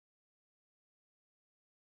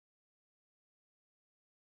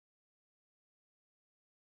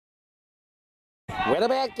Right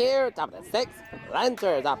back here, top of the 6th.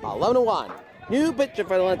 Lancers up 11-1. New pitcher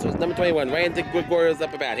for the Lancers, number 21. Randy Gregorius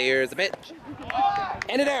up about. Here's the pitch.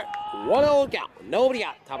 Ended there. 1-0 count. Nobody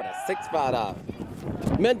out. Top of the 6th spot of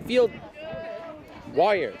Medfield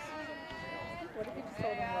Warriors.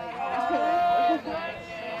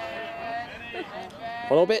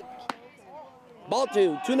 One little pitch. Ball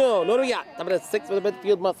 2, 2-0. Nobody out. Top of the 6th for the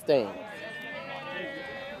Medfield Mustangs.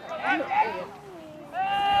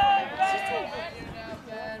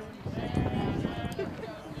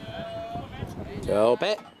 Go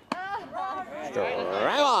pitch.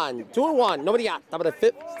 Strike on. 2-1. Nobody out. Top of the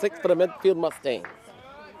 5th, 6th for the Medfield Mustangs.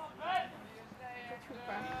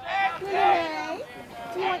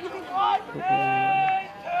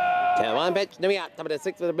 One pitch. Nobody out. Top of the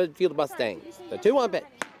 6th for the Medfield Mustangs. The 2-1 pitch.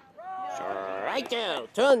 Strike two.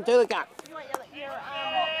 Turn to the cock.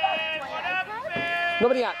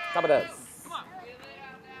 Nobody out. Top of the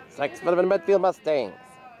 6th for the Medfield Mustangs.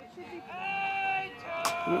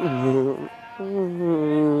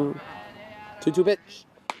 2-2 pitch.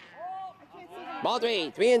 Ball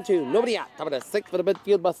 3, 3-2. Nobody out. Top of the 6th for the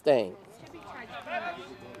Medfield Mustangs.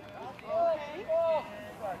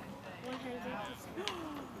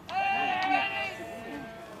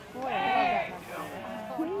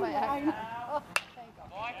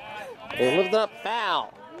 They lift up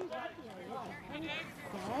foul.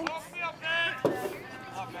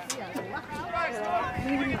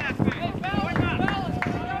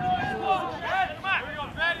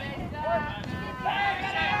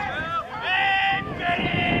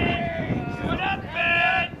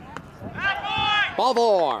 Ball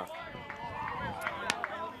 4.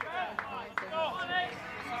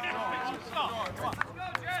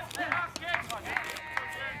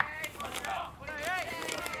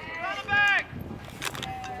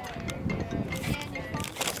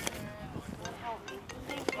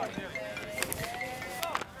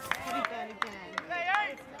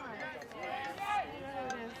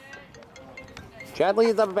 Chadley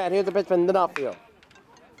is up about. Here's the pitch from the outfield.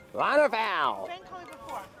 Liner foul. Jane called me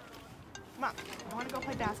before. Mom, I want to go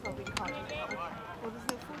play basketball. We can call you. Well, there's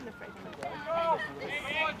no food in the fridge.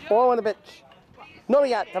 4-1 the pitch. No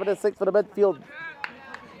yet. Top of the 6th for the Medfield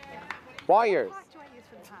Warriors. What do I use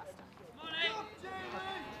for the pasta?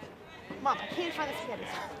 Mom, I can't find the spaghetti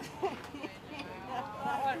sauce.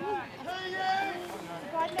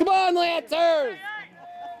 Come on, Lancers!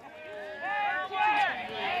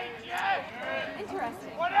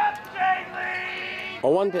 Interesting. What up, Jaylee?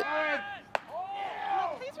 1 pitch.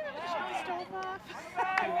 Please remember to shut the stove off.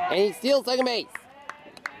 And he steals second base.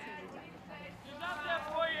 She's out there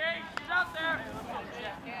for you, Ace. She's out there.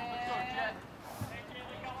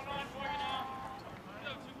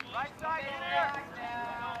 Right side in there.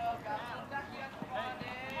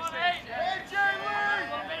 Come on, Ace. Hey,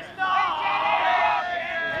 Jaylee! Stop!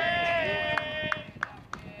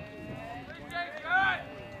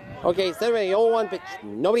 Okay, set ready. 0-1 pitch.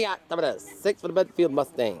 Nobody out. Top of the 6th for the Medfield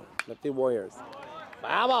Mustangs. Medfield Warriors.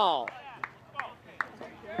 Foul ball.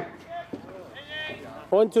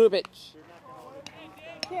 1-2 pitch.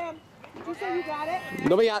 Kim, did you say you got it?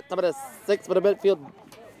 Nobody out. Top of the 6th for the Medfield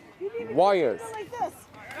Warriors. Like this.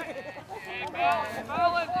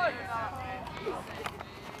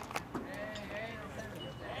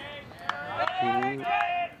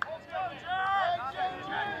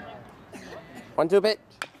 One, 2 pitch.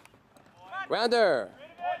 Rounder.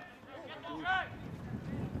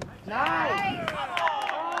 Nice.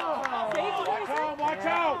 Watch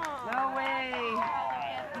out! No way.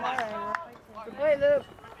 Good play, Luke.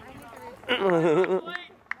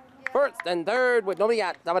 First and third with nobody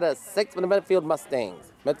out. Top of the 6th for the Medfield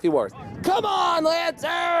Mustangs. Medfield Warriors. Come on,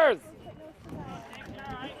 Lancers!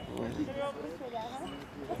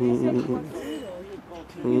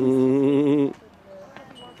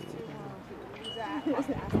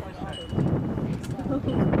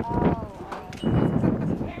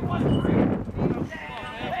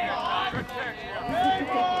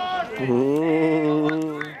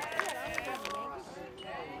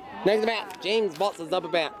 Next bat, James Bolts is up a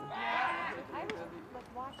bat.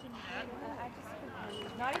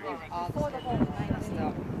 Not even before the whole night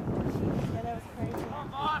stuff. Yeah, that was crazy.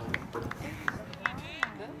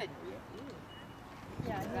 Good.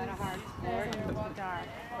 Yeah, it's not a hard sport. It was dark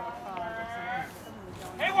or fog or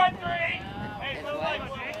something. Hey, 1-3! Hey, little leg,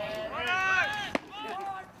 run on!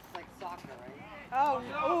 It's like soccer, right? Oh,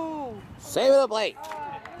 ooh. Save the plate. Good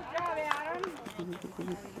job, Adam.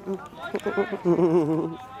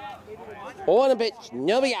 1 pitch,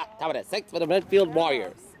 nobody out. Top of the 6th for the Medfield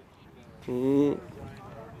Warriors. Wow.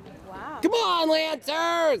 Come on,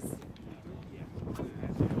 Lancers!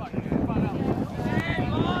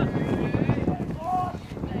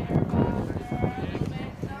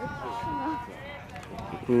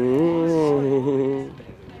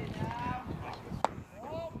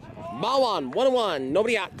 Ball on, 1-1.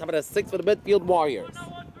 Nobody out. Top of the 6 for the Medfield Warriors.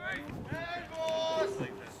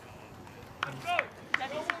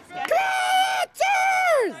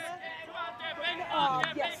 Catchers!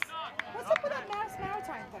 Yes. What's up with that Mass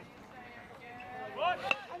Maritime thing?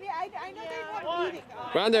 I mean, I know they want meeting.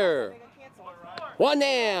 Grounder. 1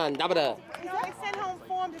 down. Top of the Is that send home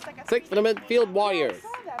form just like a 6 for the Medfield I Warriors. saw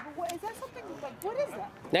that, but what, is that something like, what is that?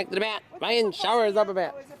 Next to the bat. Ryan Showers up a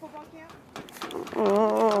bat. Oh, is it football camp?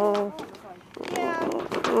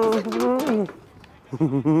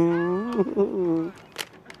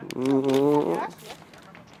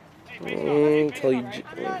 Until you.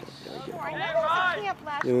 I'm not sure. I know there was a camp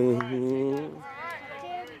last year.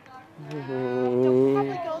 They'll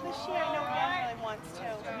probably go this year. I know Ben really wants to.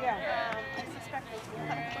 Yeah. I suspect there's a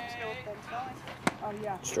lot of folks with them going. Oh,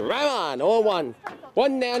 yeah. Strike on, 0-1.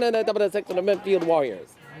 1 down and the top of the 6 for the Medfield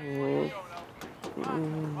Warriors.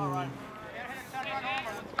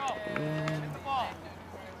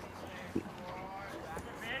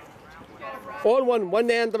 4-1, 1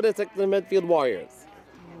 down, top of the 6 for the Medfield Warriors.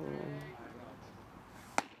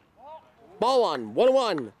 Ball on,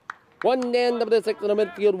 1-1. 1 down, top of the 6 for the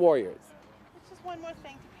Medfield Warriors. It's just one more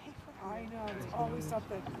thing to pay for. I know, it's always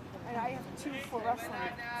something. And I have 2 for wrestling.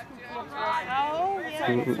 Oh, yeah.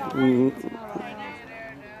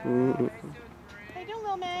 How you doing,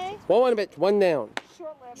 Lil May? 1-1 pitch, 1 down.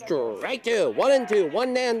 Short lamb. Strike 2, 1-2,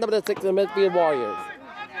 1 down, top of the 6 for the Medfield Warriors.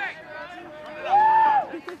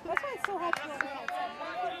 That's why it's so hard to go around.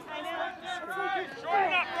 I know. It's like you're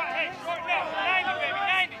Shorten up, right? Hey, shorten up. 90, baby,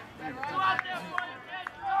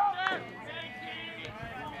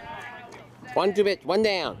 90. 1-2 pitch, 1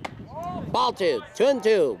 down. Ball 2,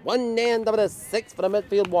 2-2, 1 down, top of the 6 for the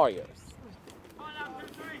Medfield Warriors.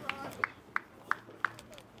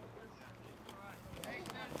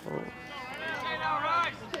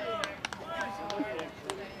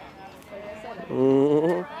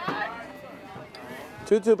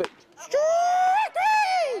 Two pitch. Strike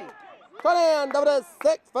 3! Cut down, top of the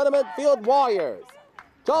 6 for the Medfield Warriors.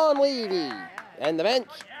 John Levy and the bench,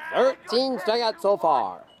 13 strikeouts so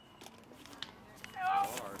far.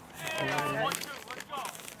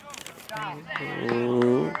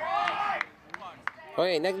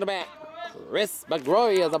 Okay, next to the bat. Chris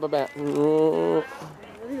McGroy is up a bat.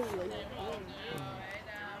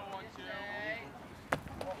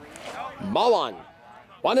 Ball on.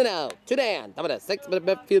 1-0. 2 down. Top of the 6 for the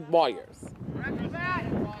Medfield Warriors.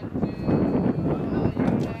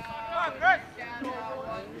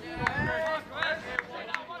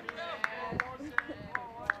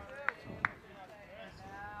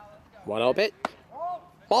 One 0 pitch.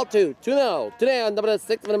 Ball 2. 2-0. 2 down. Top of the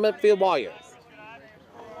 6 for the Medfield Warriors.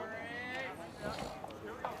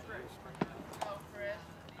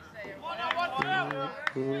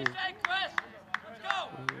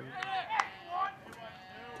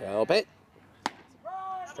 Go pitch.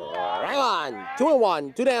 Strike on.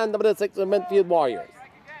 2-1. 2 down. Top of the 6 for the Medfield Warriors.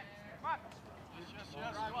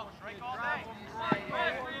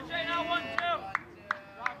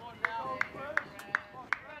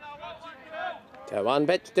 One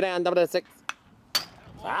pitch. 2 down. Top of the 6.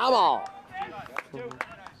 Foul ball.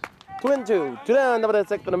 2-2. 2 down. Top of the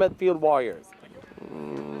 6 for the Medfield Warriors.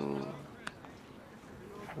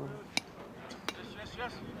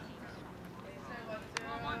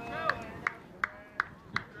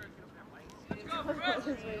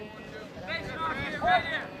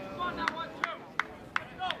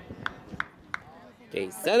 Okay,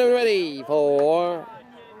 center ready for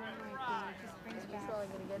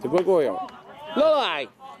the Gregorio. Lolai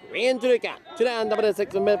ran to the count. 2 down, top of the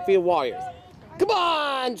 6 of Medfield Warriors. Come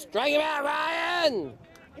on, strike him out, Ryan.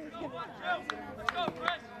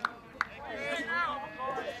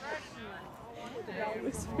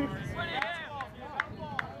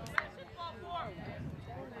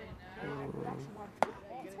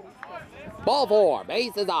 Ball 4,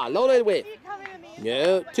 bases are loaded with.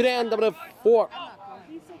 No, 2 down, top of the 4.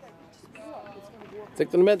 6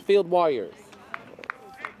 of the Medfield Warriors.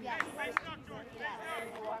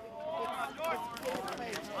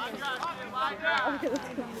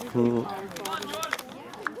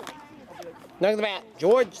 Next the bat,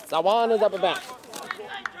 George Sawan is up at bat.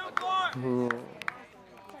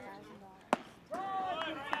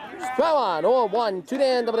 Strike one, 0-1, 2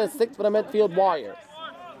 down, top of the 6 for the Medfield Warriors.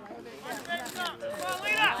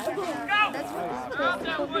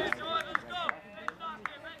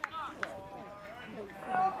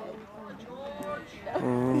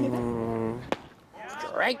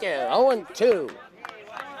 Strike 0-2.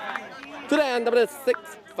 2 down, top of the 6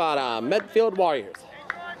 for the Medfield Warriors.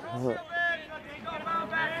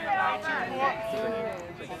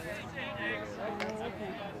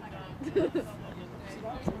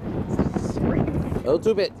 Oh,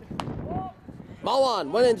 2 pitch. Ball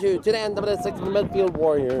 1, 1 and 2 to the end of the 6th of the Medfield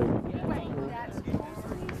Warriors.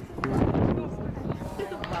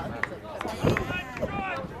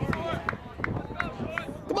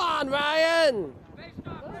 Come on, Ryan!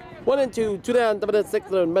 1 and 2 to the end of the 6th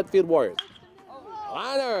of the Medfield Warriors.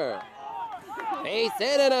 Liner. Base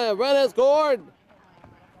hit and a runner scored.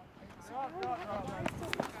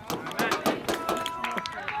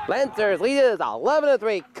 Lancers lead us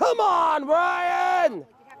 11-3. Come on, Ryan!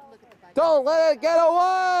 Don't let it get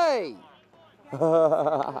away!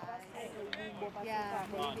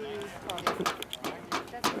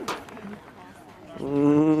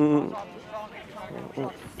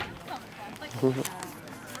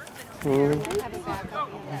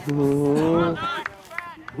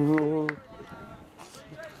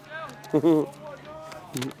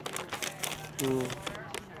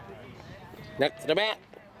 Next to the bat,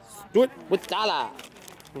 Stewart with Dala.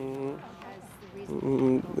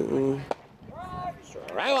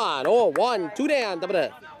 Right on, 0-1, 2 down, double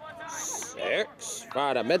to 6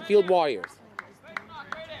 for the Medfield Warriors.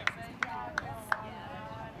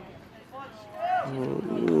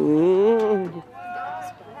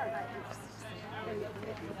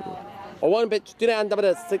 A 1 pitch, 2 down, double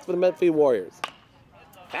to 6 for the Medfield Warriors.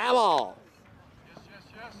 Foul ball.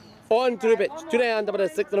 1-2 pitch, 2 down, double to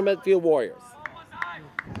 6 for the Medfield Warriors.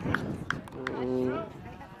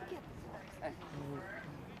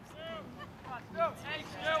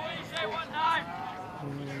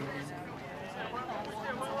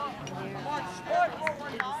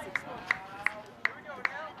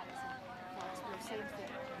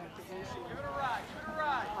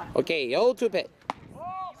 Okay, 0-2 pitch.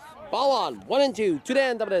 Ball on, 1 and 2, 2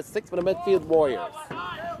 down, double to 6 for the Medfield Warriors.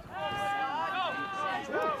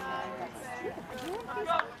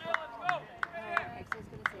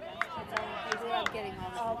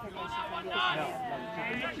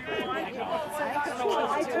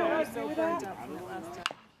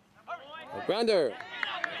 A grounder.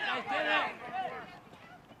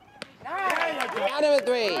 Down to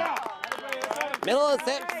 3. Middle of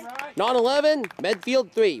 6. Norton 11.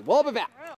 Medfield 3. We'll be back.